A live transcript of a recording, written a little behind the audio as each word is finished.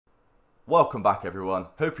Welcome back everyone,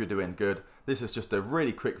 hope you're doing good. This is just a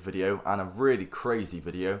really quick video and a really crazy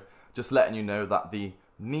video, just letting you know that the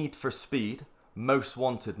Need for Speed Most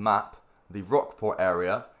Wanted map, the Rockport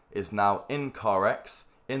area, is now in CarX,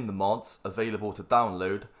 in the mods, available to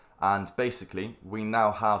download, and basically we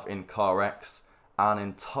now have in CarX an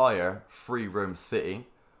entire free roam city,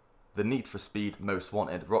 the Need for Speed Most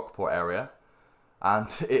Wanted Rockport area, and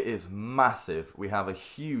it is massive. We have a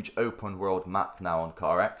huge open world map now on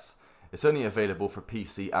CarX. It's only available for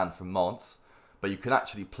PC and for mods, but you can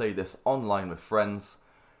actually play this online with friends,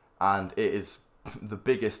 and it is the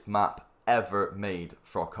biggest map ever made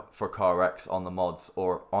for CarX on the mods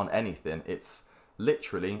or on anything. It's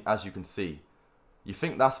literally, as you can see, you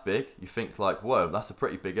think that's big, you think like, whoa, that's a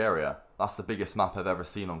pretty big area. That's the biggest map I've ever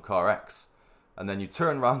seen on CarX. And then you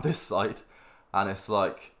turn around this side, and it's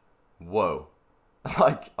like, whoa.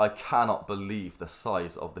 Like, I cannot believe the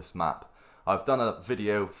size of this map. I've done a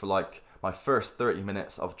video for like my first 30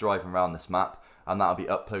 minutes of driving around this map, and that'll be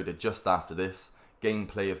uploaded just after this.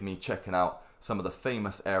 Gameplay of me checking out some of the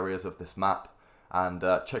famous areas of this map, and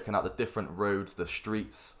checking out the different roads, the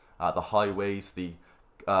streets, the highways, the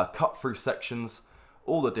cut through sections,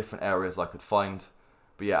 all the different areas I could find.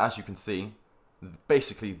 But yeah, as you can see,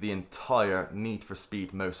 basically the entire Need for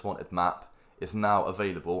Speed Most Wanted map is now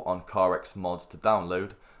available on CarX mods to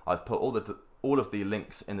download. I've put all of the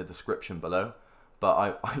links in the description below,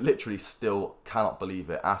 but I literally still cannot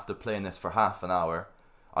believe it. After playing this for half an hour,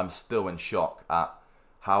 I'm still in shock at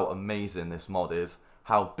how amazing this mod is,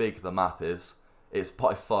 how big the map is. It's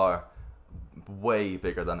by far way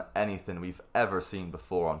bigger than anything we've ever seen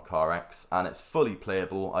before on CarX, and it's fully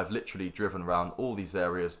playable. I've literally driven around all these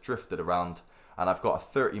areas, drifted around, and I've got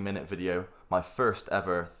a 30-minute video, my first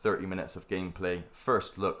ever 30 minutes of gameplay,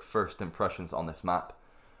 first look, first impressions on this map.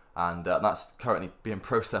 And that's currently being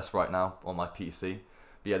processed right now on my PC.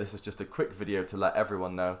 But yeah, this is just a quick video to let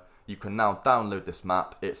everyone know you can now download this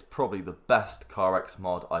map. It's probably the best CarX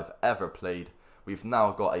mod I've ever played. We've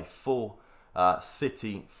now got a full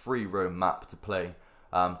city free roam map to play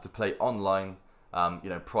online, you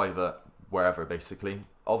know, private, wherever basically.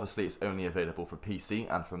 Obviously it's only available for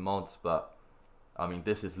PC and for mods, but I mean,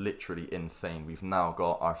 this is literally insane. We've now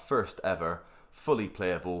got our first ever fully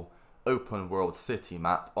playable open world city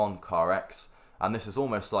map on CarX, and this is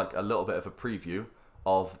almost like a little bit of a preview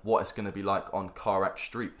of what it's going to be like on CarX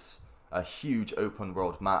streets. A huge open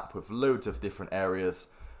world map with loads of different areas.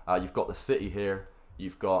 You've got the city here,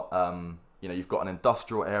 you've got you know, you've got an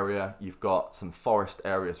industrial area, you've got some forest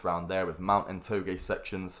areas around there with mountain toge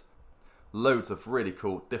sections, loads of really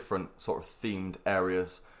cool different sort of themed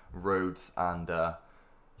areas, roads, and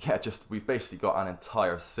yeah, we've basically got an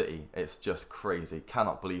entire city. It's just crazy.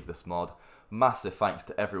 Cannot believe this mod. Massive thanks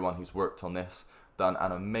to everyone who's worked on this. Done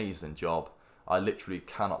an amazing job. I literally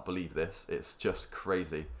cannot believe this. It's just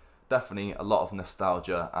crazy. Definitely a lot of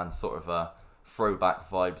nostalgia and sort of throwback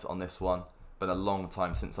vibes on this one. Been a long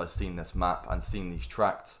time since I've seen this map and seen these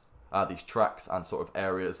tracks and sort of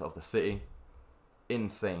areas of the city.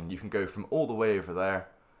 Insane. You can go from all the way over there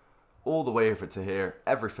all the way over to here.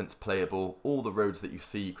 Everything's playable. All the roads that you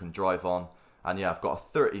see you can drive on. And yeah, I've got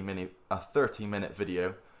a 30-minute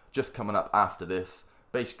video just coming up after this,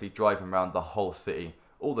 basically driving around the whole city,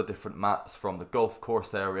 all the different maps from the golf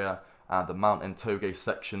course area and the mountain toge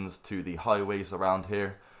sections to the highways around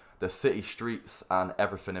here, the city streets and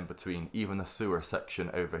everything in between, even the sewer section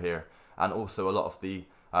over here, and also a lot of the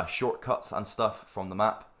shortcuts and stuff from the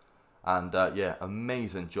map. And yeah,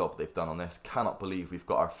 amazing job they've done on this. Cannot believe we've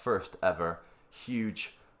got our first ever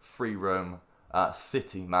huge free roam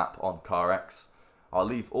city map on CarX. I'll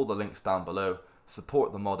leave all the links down below.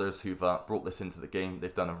 Support the modders who've brought this into the game.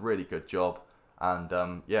 They've done a really good job.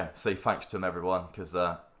 And yeah, say thanks to them everyone, because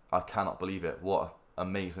I cannot believe it. What an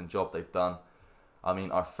amazing job they've done. I mean,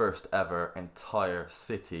 our first ever entire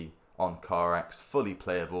city on CarX, fully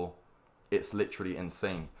playable. It's literally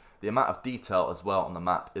insane. The amount of detail as well on the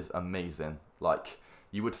map is amazing. Like,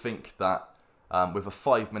 you would think that with a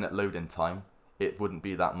 5-minute loading time, it wouldn't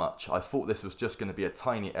be that much. I thought this was just going to be a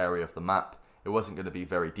tiny area of the map. It wasn't going to be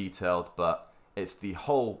very detailed, but it's the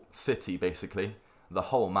whole city basically, the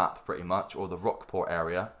whole map pretty much, or the Rockport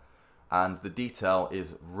area. And the detail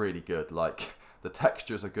is really good. Like, the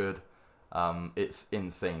textures are good. It's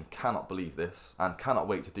insane. Cannot believe this, and cannot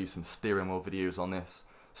wait to do some steering wheel videos on this.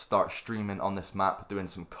 Start streaming on this map, doing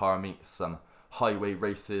some car meets, some highway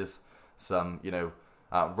races, some, you know,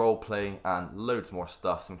 role play, and loads more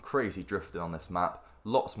stuff. Some crazy drifting on this map.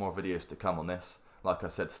 Lots more videos to come on this. Like I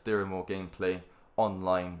said, steering wheel gameplay,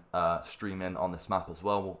 online streaming on this map as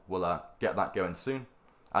well. We'll get that going soon.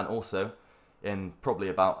 And also, in probably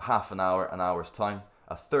about half an hour, an hour's time,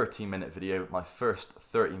 a 30-minute video, my first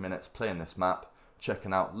 30 minutes playing this map,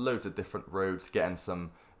 checking out loads of different roads, getting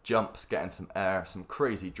some jumps, getting some air, some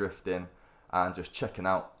crazy drifting, and just checking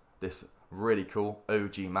out this really cool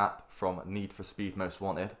OG map from Need for Speed Most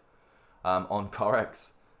Wanted on CarX.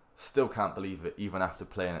 Still can't believe it, even after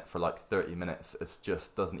playing it for like 30 minutes. It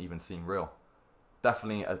just doesn't even seem real.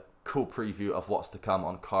 Definitely a cool preview of what's to come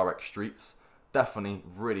on CarX Streets. Definitely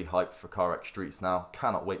really hyped for CarX Streets now.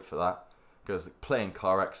 Cannot wait for that, because playing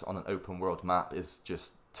CarX on an open world map is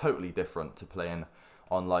just totally different to playing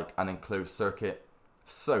on like an enclosed circuit.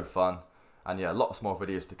 So fun. And yeah, lots more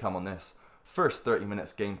videos to come on this. First 30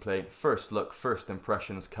 minutes gameplay, first look, first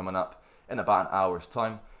impressions coming up in about an hour's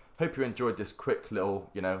time. Hope you enjoyed this quick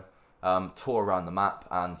little, tour around the map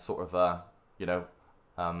and sort of,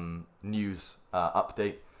 news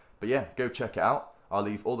update. But yeah, go check it out. I'll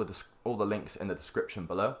leave all the links in the description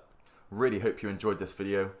below. Really hope you enjoyed this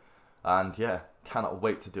video. And yeah, cannot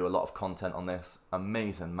wait to do a lot of content on this.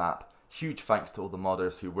 Amazing map. Huge thanks to all the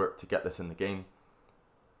modders who worked to get this in the game.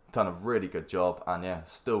 Done a really good job, and yeah,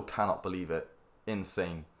 still cannot believe it.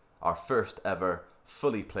 Insane. Our first ever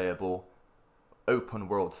fully playable open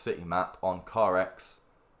world city map on CarX.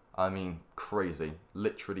 I mean, crazy.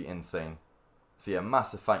 Literally insane. So yeah,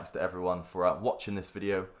 massive thanks to everyone for watching this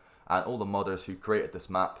video and all the modders who created this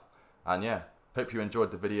map. And yeah, hope you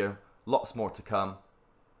enjoyed the video. Lots more to come.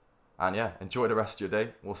 And yeah, enjoy the rest of your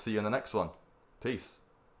day. We'll see you in the next one. Peace.